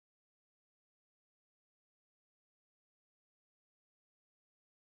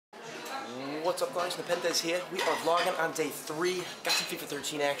What's up guys, Nepenthes here. We are vlogging on day 3. Got some FIFA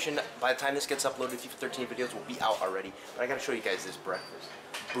 13 action. By the time this gets uploaded, FIFA 13 videos will be out already. But I gotta show you guys this breakfast.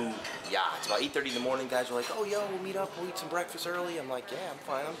 Boo, yeah. It's about 8:30 in the morning. Guys are like, oh yo, we'll meet up, we'll eat some breakfast early. I'm like, yeah, I'm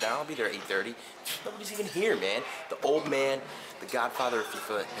fine, I'm down. I'll be there at 8:30. Nobody's even here, man. The old man, the godfather of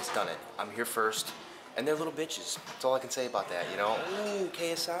FIFA has done it. I'm here first. And they're little bitches. That's all I can say about that, you know? Ooh,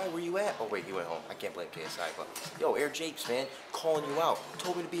 KSI, where you at? Oh wait, he went home. I can't blame KSI, but yo, Air Japes, man, calling you out.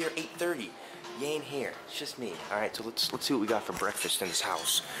 Told me to be here 8:30. You ain't here. It's just me. All right, so let's see what we got for breakfast in this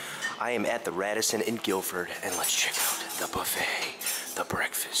house. I am at the Radisson in Guilford, and let's check out the buffet, the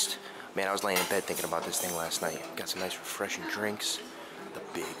breakfast. Man, I was laying in bed thinking about this thing last night. Got some nice refreshing drinks. The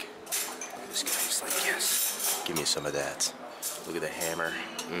big. This guy's like, yes, give me some of that. Look at the hammer.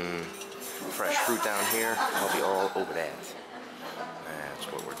 Fresh fruit down here, I'll be all over that. That's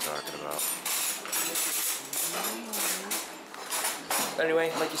what we're talking about. But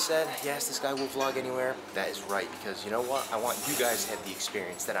anyway, like you said, yes, this guy will vlog anywhere. That is right, because you know what? I want you guys to have the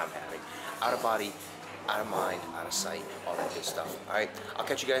experience that I'm having. Out of body, out of mind, out of sight, all that good stuff. Alright, I'll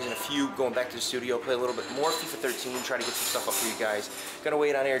catch you guys in a few, going back to the studio, play a little bit more FIFA 13, try to get some stuff up for you guys. Gonna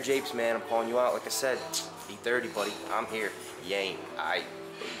wait on Air Japes, man. I'm calling you out. Like I said, 8:30, buddy. I'm here. Yang. Alright.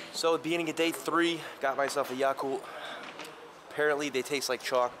 So, beginning of day 3, got myself a Yakult. Apparently they taste like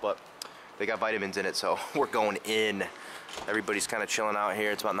chalk, but they got vitamins in it, so we're going in. Everybody's kind of chilling out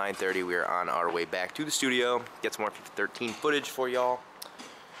here. It's about 9:30. We are on our way back to the studio. Get some more FIFA 13 footage for y'all,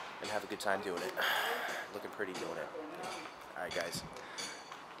 and have a good time doing it. Looking pretty doing it. Alright guys.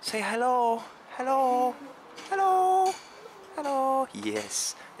 Say hello. Hello. Hello. Hello.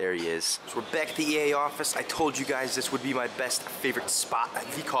 Yes, there he is. So we're back at the EA office. I told you guys this would be my best favorite spot,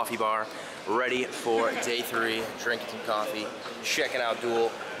 the coffee bar. Ready for day 3, drinking some coffee, checking out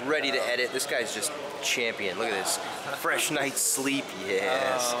Duel, ready to edit. This guy's just champion. Look at this. Fresh night's sleep.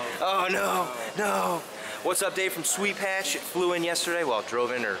 Yes. Oh no, no. What's up, Dave from SweetPatch? Flew in yesterday. Well,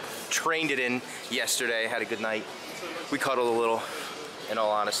 drove in or trained it in yesterday. Had a good night. We cuddled a little. In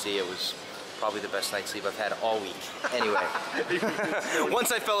all honesty, it was probably the best night's sleep I've had all week. Anyway,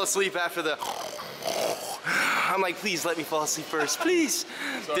 once I fell asleep after the, I'm like, please let me fall asleep first, please.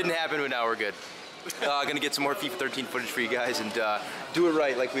 Didn't happen, but now we're good. Gonna get some more FIFA 13 footage for you guys and do it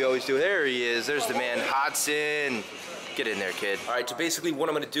right like we always do. There he is. There's the man, Hodson. Get in there, kid. All right, so basically what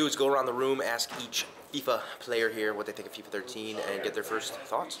I'm gonna do is go around the room, ask each FIFA player here what they think of FIFA 13 and get their first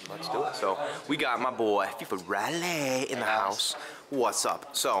thoughts. Let's do it. So we got my boy FIFA Raleigh in the house. What's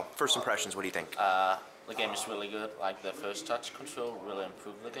up? So first impressions, what do you think? The game is really good. Like the first touch control really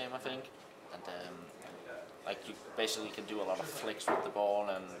improved the game, I think. And like you basically can do a lot of flicks with the ball,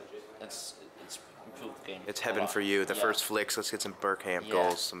 and it's improved the game. It's heaven for you. The first flicks. Let's get some Bergkamp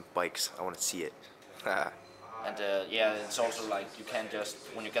goals, some bikes. I want to see it. And yeah, it's also like you can just,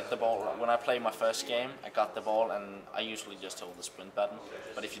 when you get the ball, when I play my first game, I got the ball and I usually just hold the sprint button.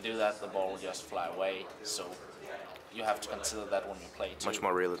 But if you do that, the ball will just fly away. So you have to consider that when you play too. Much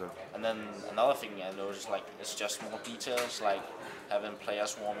more realism. And then another thing I noticed, like, it's just more details, like having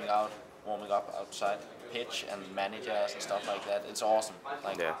players warming up outside the pitch and managers and stuff like that. It's awesome.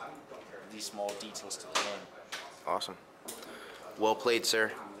 Like these small details to the game. Awesome. Well played,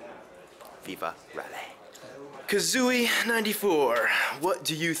 sir. FIFA Raleigh. Kazooie 94. What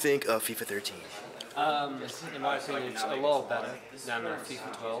do you think of FIFA 13? In my opinion, it's a lot better than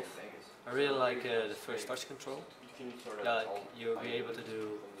FIFA 12. I really like the first touch control. You'll be able to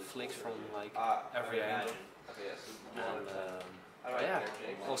do flicks from like every angle. And yeah,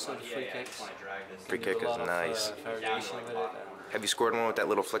 also the free kicks. Free kick is nice. Variation with it. Have you scored one with that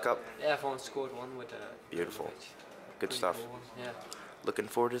little flick up? Yeah, I've once scored one with a beautiful. Good stuff. Yeah. Looking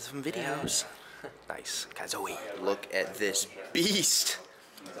forward to some videos. Nice. Kazooie. Look at this beast.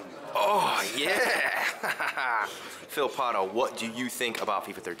 Oh, yeah. Phil Pato, what do you think about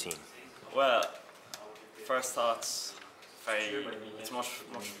FIFA 13? Well, first thoughts, it's much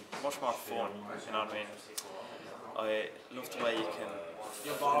more fun, you know what I mean? I love the way you can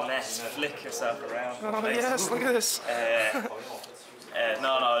flick yourself around. Oh yes, look at this.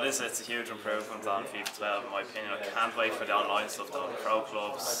 No, it's a huge improvement on FIFA 12 in my opinion. I can't wait for the online stuff though, the pro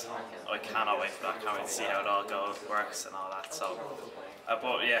clubs. I cannot wait for that. I can't wait to see how it all works and all that. So,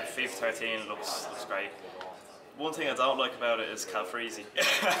 but yeah, FIFA 13 looks great. One thing I don't like about it is Calfreezy.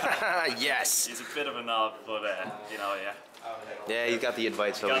 Yes. He's a bit of a knob, but you know, yeah. Yeah, he's got the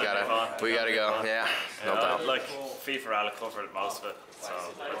invite, so we gotta go. Yeah, no doubt. Like FIFA Raleigh covered most of it, so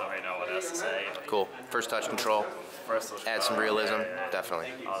I don't really know what else to say. Cool. First touch control. Add some realism, definitely.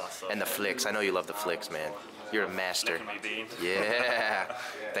 And the flicks. I know you love the flicks, man. You're a master. Yeah.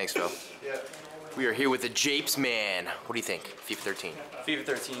 Thanks, Phil. We are here with the Japes man. What do you think, FIFA 13? FIFA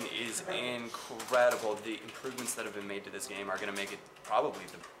 13 is incredible. The improvements that have been made to this game are going to make it probably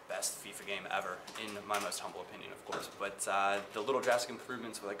the best FIFA game ever, in my most humble opinion, of course. But the little drastic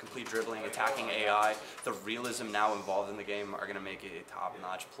improvements with like complete dribbling, attacking AI, the realism now involved in the game are going to make it a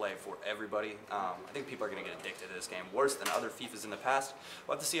top-notch play for everybody. I think people are going to get addicted to this game, worse than other FIFAs in the past.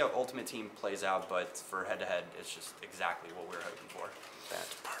 We'll have to see how Ultimate Team plays out, but for head-to-head, it's just exactly what we were hoping for.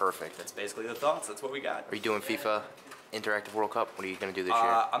 That's perfect. That's basically the thoughts. That's what we got. Are you doing FIFA Interactive World Cup? What are you going to do this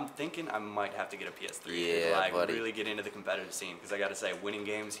year? I'm thinking I might have to get a PS3 Yeah, to like buddy. really get into the competitive scene, because I got to say, winning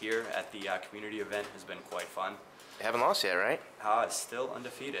games here at the community event has been quite fun. You haven't lost yet, right? Still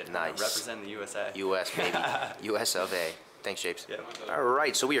undefeated. Nice. Representing the USA. US, baby. US of A. Thanks, Japes. Yep. All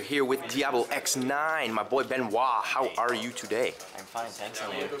right, so we are here with Diablo X9, my boy Benoit. How are you today? I'm fine, thanks.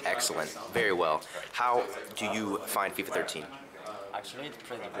 And you? Excellent. Very well. How do you find FIFA 13? Actually, it's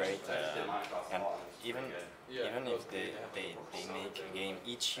pretty great. And even if they make a game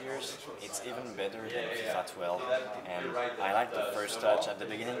each year, it's even better than FIFA 12. And I like the first touch. At the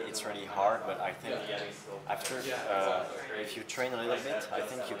beginning, it's really hard, but I think after, if you train a little bit, I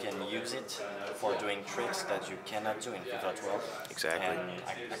think you can use it for doing tricks that you cannot do in FIFA 12. Exactly. And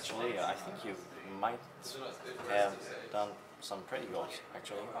actually, I think you might have done some pretty goals,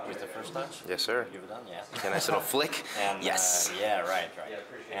 actually, with the first touch. Yes, sir. You've done, yeah. A nice little flick. And, Yes. yeah, right.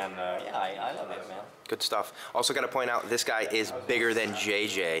 And yeah, I love it, man. Good stuff. Also got to point out, this guy is bigger than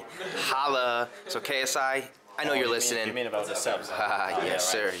JJ. Holla. So KSI, I know you're listening. You mean about the subs? Yes,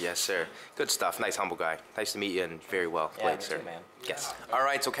 sir. Yes, sir. Good stuff. Nice, humble guy. Nice to meet you, and very well Yeah, played, me sir. too, man. Yes. All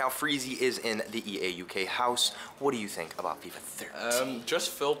right, so Cal Freezy is in the EA UK house. What do you think about FIFA 13? Just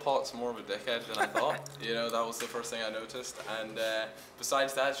Philpott's more of a dickhead than I thought. You know, that was the first thing I noticed. And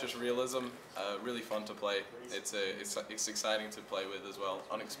besides that, it's just realism. Really fun to play. It's exciting to play with as well.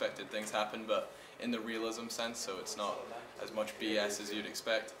 Unexpected things happen, but in the realism sense, so it's not as much BS as you'd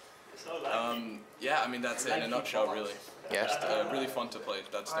expect. Yeah, I mean, that's it in a nutshell, really. Yes. Really fun to play.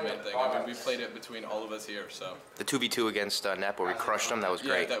 That's the main thing. I mean, we played it between all of us here, so. The 2v2 against Nep where we crushed them, that was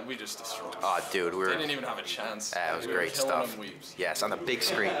great. Yeah, that we just destroyed. Oh, dude, we They were... didn't even have a chance. That was We were great killing stuff. them weeps. Yes, on the big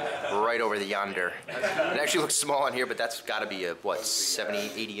screen, right over the yonder. It actually looks small on here, but that's got to be a, what, 70,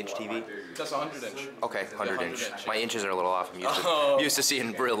 80-inch TV? That's 100 inch. Okay, 100-inch. 100-inch, My yeah. inches are a little off. I'm used to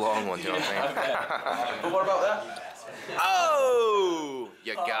seeing real long ones, you know what I'm saying? But what about that? Oh!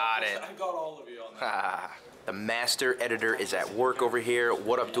 You got it. I got all of you on that. The master editor is at work over here.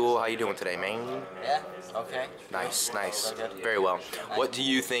 What up, Duel? How you doing today, man? Yeah, okay. Nice, nice. Very good. Very well. What do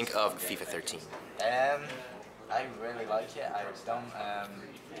you think of FIFA 13? I really like it. I don't,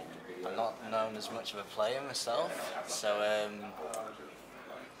 I'm not known as much of a player myself, so,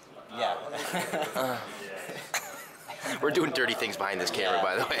 yeah. We're doing dirty things behind this camera,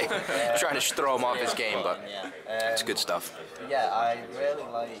 by the way. Trying to throw him off his game, but it's good stuff. Yeah, I really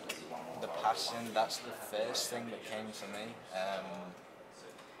like the passing. That's the first thing that came to me.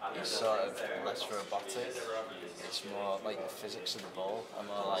 It's sort of less robotic. It's more like the physics of the ball are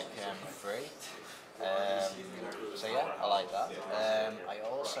more like free. So yeah, I like that. I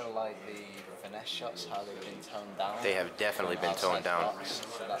also like the finesse shots, how they've been toned down. They have definitely been toned down. So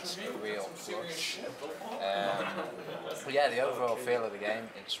that's a real plus. But yeah, the overall feel of the game,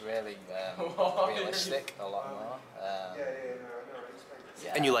 it's really realistic, a lot more.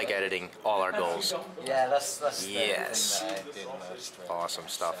 Yeah. And you like editing all our goals. Yeah, that's Yes. the thing that I did most. Really. Awesome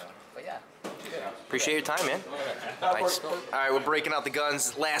stuff. So, but yeah. Appreciate your time, man. Nice. All right, we're breaking out the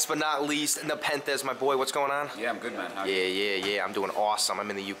guns. Last but not least, Nepenthes, my boy. What's going on? Yeah, I'm good, man. How are you? Yeah. I'm doing awesome.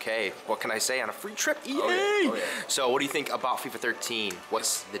 I'm in the UK. What can I say? On a free trip? Yay! Oh, yeah. So, what do you think about FIFA 13?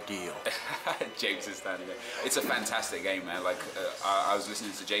 What's the deal? Japes is standing there. It's a fantastic game, man. Like, I was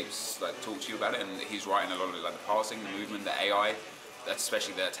listening to Japes like talk to you about it, and he's writing a lot of it, like the passing, the movement, the AI. That's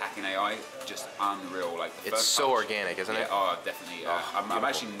especially the attacking AI, just unreal. Like the It's first so touch, organic, isn't it? Oh, definitely. I'm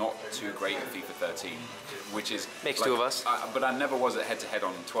actually not too great at FIFA 13, which is Makes like, two of us. But I never was at head-to-head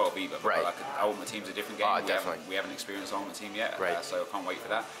on 12 either. But Right. Like Ultimate Team's a different game. Oh, definitely. We haven't experienced Ultimate Team yet, Right. so I can't wait for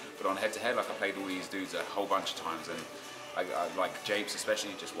that. But on head-to-head, like I played all these dudes a whole bunch of times, and like Japes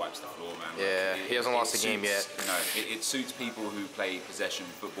especially just wipes the floor, man. Yeah, he hasn't lost a game yet. You know, it suits people who play possession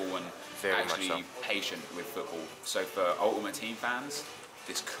football and Very much actually so. patient with football. So for Ultimate Team fans,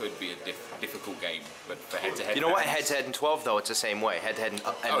 this could be a difficult game, but for head-to-head, You know what? fans- Head-to-head in 12, though, it's the same way. Head-to-head and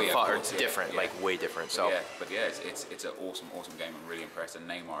Oh, yeah, of FUT are course, yeah, different, yeah. like way different. So. Yeah, but yeah, it's an awesome game. I'm really impressed. And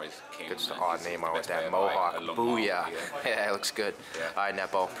Neymar is king. Good stuff. man. Oh, He's the Neymar with best player that by mohawk. a long Booyah. mark, Yeah, it looks good. Yeah. All right,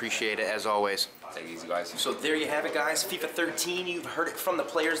 Nepo. Appreciate it, as always. Take it easy, guys. So there you have it, guys. FIFA 13. You've heard it from the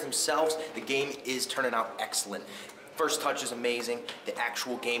players themselves. The game is turning out excellent. First touch is amazing. The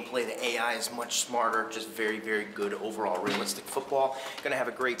actual gameplay, the AI is much smarter. Just very, very good overall realistic football. Gonna have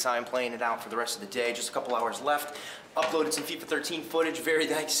a great time playing it out for the rest of the day. Just a couple hours left. Uploaded some FIFA 13 footage. Very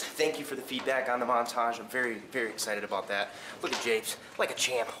nice. Thank you for the feedback on the montage. I'm very, very excited about that. Look at Japes, like a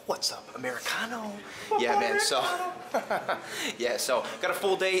champ. What's up, Americano? Yeah, man. So, yeah. So, got a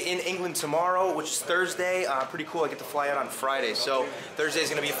full day in England tomorrow, which is Thursday. Pretty cool. I get to fly out on Friday. So, Thursday is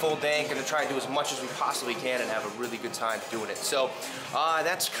gonna be a full day. Gonna try and do as much as we possibly can and have a really good time doing it. So,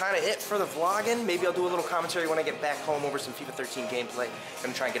 that's kind of it for the vlogging. Maybe I'll do a little commentary when I get back home over some FIFA 13 gameplay.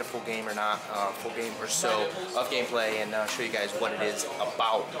 Gonna try and get a full game or not, full game or so of gameplay, and show you guys what it is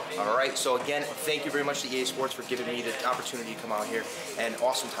about. All right, so again, thank you very much to EA Sports for giving me the opportunity to come out here, and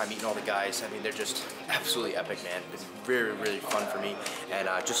awesome time meeting all the guys. I mean, they're just absolutely epic, man. It's very, really fun for me, and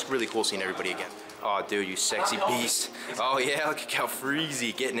just really cool seeing everybody again. Oh, dude, you sexy beast. Oh, yeah, look at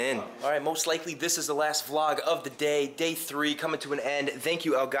Calfreezy getting in. All right, most likely this is the last vlog of the day. Day 3 coming to an end. Thank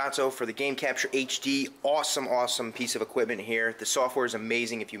you, Elgato, for the Game Capture HD. Awesome, awesome piece of equipment here. The software is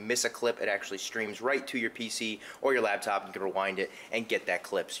amazing. If you miss a clip, it actually streams right to your PC or your laptop. You can rewind it and get that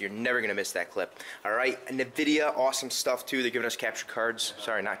clip, so you're never going to miss that clip. All right, and NVIDIA, awesome stuff, too. They're giving us capture cards.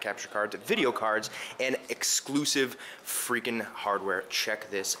 Sorry, not capture cards, video cards, and exclusive freaking hardware.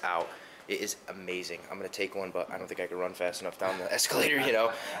 Check this out. It is amazing. I'm gonna take one, but I don't think I can run fast enough down the escalator, you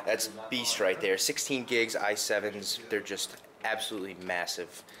know. That's beast right there. 16 gigs, i7s, they're just absolutely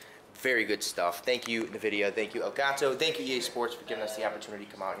massive. Very good stuff. Thank you, NVIDIA. Thank you, Elgato. Thank you, EA Sports, for giving us the opportunity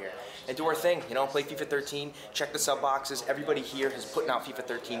to come out here and do our thing. You know, play FIFA 13. Check the sub boxes. Everybody here is putting out FIFA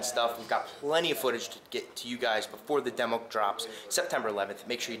 13 stuff. We've got plenty of footage to get to you guys before the demo drops September 11th.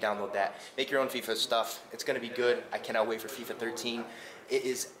 Make sure you download that. Make your own FIFA stuff. It's going to be good. I cannot wait for FIFA 13. It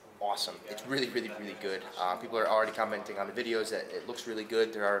is awesome. It's really, really, really good. People are already commenting on the videos that it looks really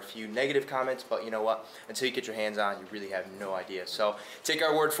good. There are a few negative comments, but you know what? Until you get your hands on, you really have no idea. So take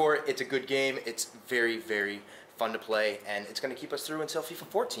our word for it. It's a good game. It's very, very fun to play, and it's going to keep us through until FIFA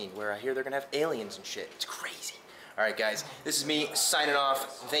 14, where I hear they're going to have aliens and shit. It's crazy. All right, guys. This is me signing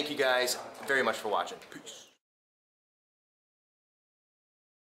off. Thank you guys very much for watching. Peace.